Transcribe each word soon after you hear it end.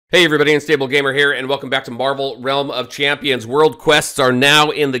Hey everybody, Unstable Gamer here, and welcome back to Marvel Realm of Champions. World quests are now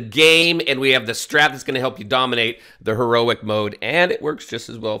in the game, and we have the strat that's going to help you dominate the heroic mode, and it works just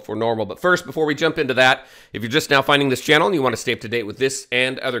as well for normal. But first, before we jump into that, if you're just now finding this channel and you want to stay up to date with this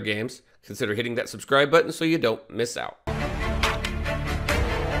and other games, consider hitting that subscribe button so you don't miss out.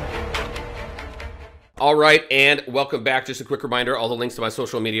 All right, and welcome back. Just a quick reminder, all the links to my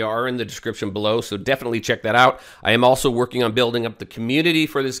social media are in the description below, so definitely check that out. I am also working on building up the community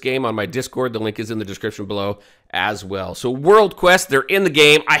for this game on my Discord. The link is in the description below as well. So World Quest, they're in the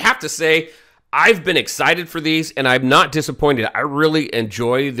game. I have to say, I've been excited for these, and I'm not disappointed. I really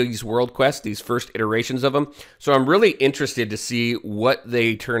enjoy these World Quests, these first iterations of them. So I'm really interested to see what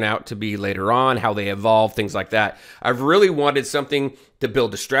they turn out to be later on, how they evolve, things like that. I've really wanted something to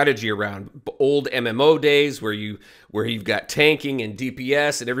build a strategy around. Old MMO days where you've got tanking and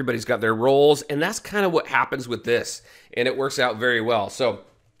DPS and everybody's got their roles, and that's kind of what happens with this, and it works out very well. So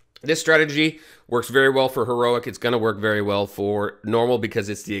this strategy works very well for heroic. It's going to work very well for normal because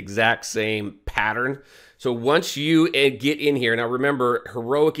it's the exact same pattern. So once you get in here, now remember,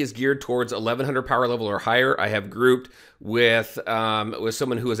 heroic is geared towards 1100 power level or higher. I have grouped with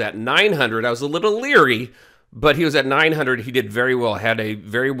someone who was at 900. I was a little leery, but he was at 900. He did very well. Had a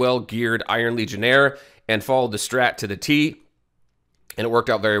very well geared Iron Legionnaire and followed the strat to the T. And it worked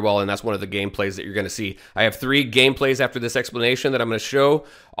out very well, and that's one of the gameplays that you're going to see. I have 3 gameplays after this explanation that I'm going to show.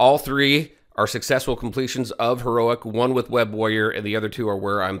 All 3 are successful completions of Heroic, one with Web Warrior, and the other 2 are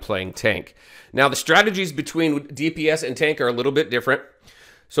where I'm playing Tank. Now, the strategies between DPS and Tank are a little bit different.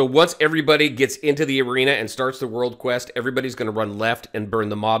 So once everybody gets into the arena and starts the World Quest, everybody's going to run left and burn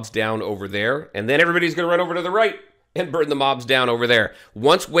the mobs down over there. And then everybody's going to run over to the right and burn the mobs down over there.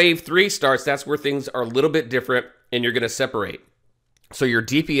 Once Wave 3 starts, that's where things are a little bit different, and you're going to separate. So your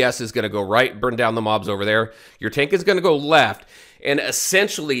DPS is going to go right, burn down the mobs over there. Your tank is going to go left and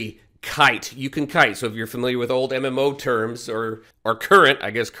essentially kite. You can kite. So if you're familiar with old MMO terms or current,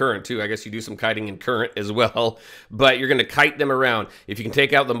 I guess current too. I guess you do some kiting in current as well. But you're going to kite them around. If you can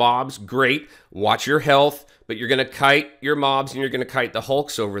take out the mobs, great. Watch your health. But you're going to kite your mobs and you're going to kite the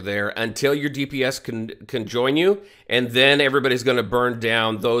Hulks over there until your DPS can join you. And then everybody's going to burn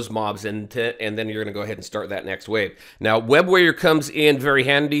down those mobs and then you're going to go ahead and start that next wave. Now, Web Warrior comes in very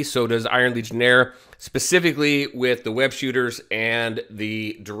handy. So does Iron Legionnaire, specifically with the web shooters and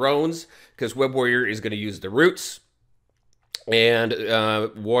the drones, because Web Warrior is going to use the roots. And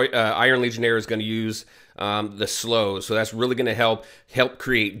Iron Legionnaire is going to use the slows. So that's really going to help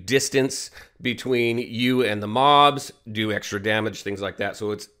create distance between you and the mobs, do extra damage, things like that.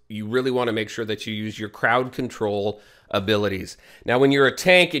 So you really want to make sure that you use your crowd control abilities. Now, when you're a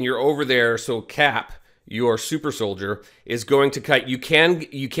tank and you're over there, so Cap, your super soldier, is going to kite. You can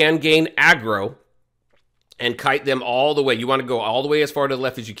gain aggro and kite them all the way. You want to go all the way as far to the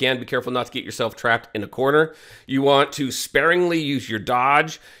left as you can. Be careful not to get yourself trapped in a corner. You want to sparingly use your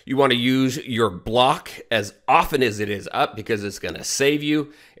dodge. You want to use your block as often as it is up because it's going to save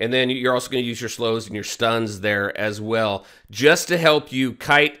you. And then you're also going to use your slows and your stuns there as well, just to help you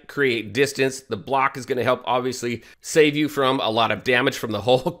kite, create distance. The block is going to help obviously save you from a lot of damage from the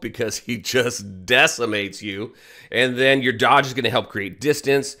Hulk because he just decimates you. And then your dodge is going to help create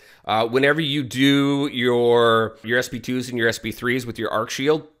distance. Whenever you do your SP2s and your SP3s with your arc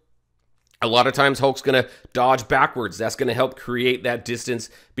shield, a lot of times Hulk's going to dodge backwards. That's going to help create that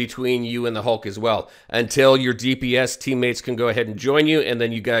distance between you and the Hulk as well, until your DPS teammates can go ahead and join you, and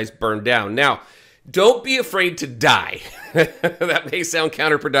then you guys burn down. Now, don't be afraid to die. That may sound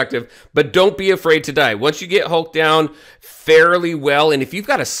counterproductive, but don't be afraid to die. Once you get Hulk down fairly well, and if you've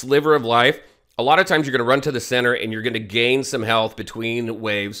got a sliver of life, a lot of times you're going to run to the center and you're going to gain some health between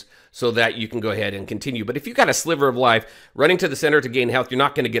waves so that you can go ahead and continue. But if you've got a sliver of life, running to the center to gain health, you're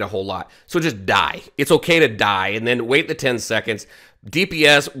not going to get a whole lot. So just die. It's okay to die and then wait the 10 seconds.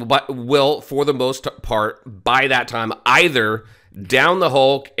 DPS will, for the most part, by that time, either down the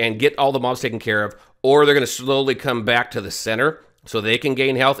Hulk and get all the mobs taken care of, or they're going to slowly come back to the center so they can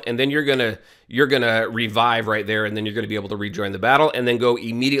gain health, and then you're gonna revive right there, and then you're gonna be able to rejoin the battle, and then go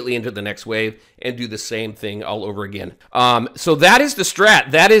immediately into the next wave and do the same thing all over again. So that is the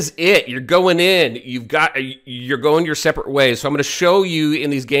strat. That is it. You're going in. You're going your separate ways. So I'm gonna show you in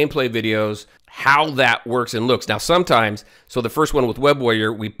these gameplay videos how that works and looks. Now sometimes, so the first one with Web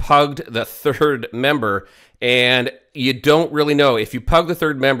Warrior, we pugged the 3rd member, and you don't really know. If you pug the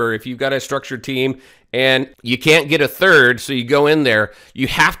third member, if you've got a structured team and you can't get a third, so you go in there, you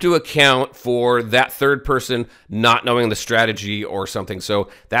have to account for that third person not knowing the strategy or something. So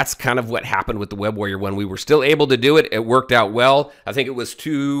that's kind of what happened with the Web Warrior one. We were still able to do it. It worked out well. I think it was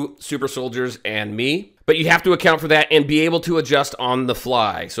 2 super soldiers and me. But you have to account for that and be able to adjust on the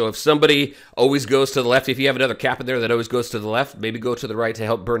fly. So if somebody always goes to the left, if you have another cap in there that always goes to the left, maybe go to the right to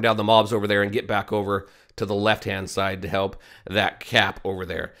help burn down the mobs over there and get back over to the left-hand side to help that cap over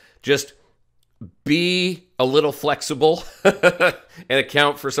there. Just be a little flexible and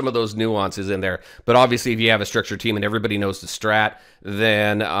account for some of those nuances in there. But obviously, if you have a structured team and everybody knows the strat,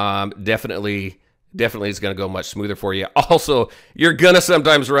 then definitely it's going to go much smoother for you. Also, you're going to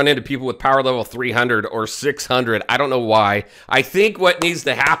sometimes run into people with power level 300 or 600. I don't know why. I think what needs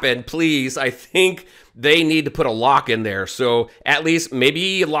to happen, please, I think they need to put a lock in there. So at least maybe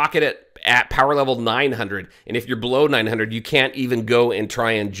you lock it at power level 900. And if you're below 900, you can't even go and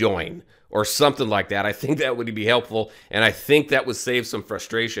try and join or something like that. I think that would be helpful. And I think that would save some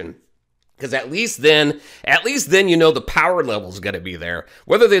frustration. Because at least then you know the power level's going to be there.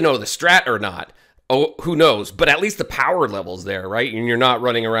 Whether they know the strat or not, oh, who knows? But at least the power level's there, right? And you're not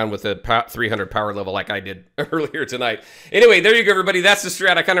running around with a 300 power level like I did earlier tonight. Anyway, there you go, everybody. That's the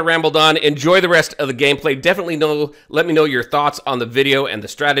strat. I kind of rambled on. Enjoy the rest of the gameplay. Definitely let me know your thoughts on the video and the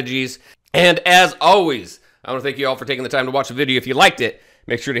strategies. And as always, I want to thank you all for taking the time to watch the video. If you liked it,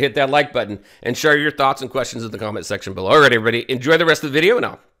 make sure to hit that like button and share your thoughts and questions in the comment section below. All right, everybody, enjoy the rest of the video, and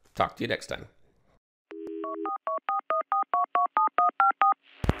I'll talk to you next time.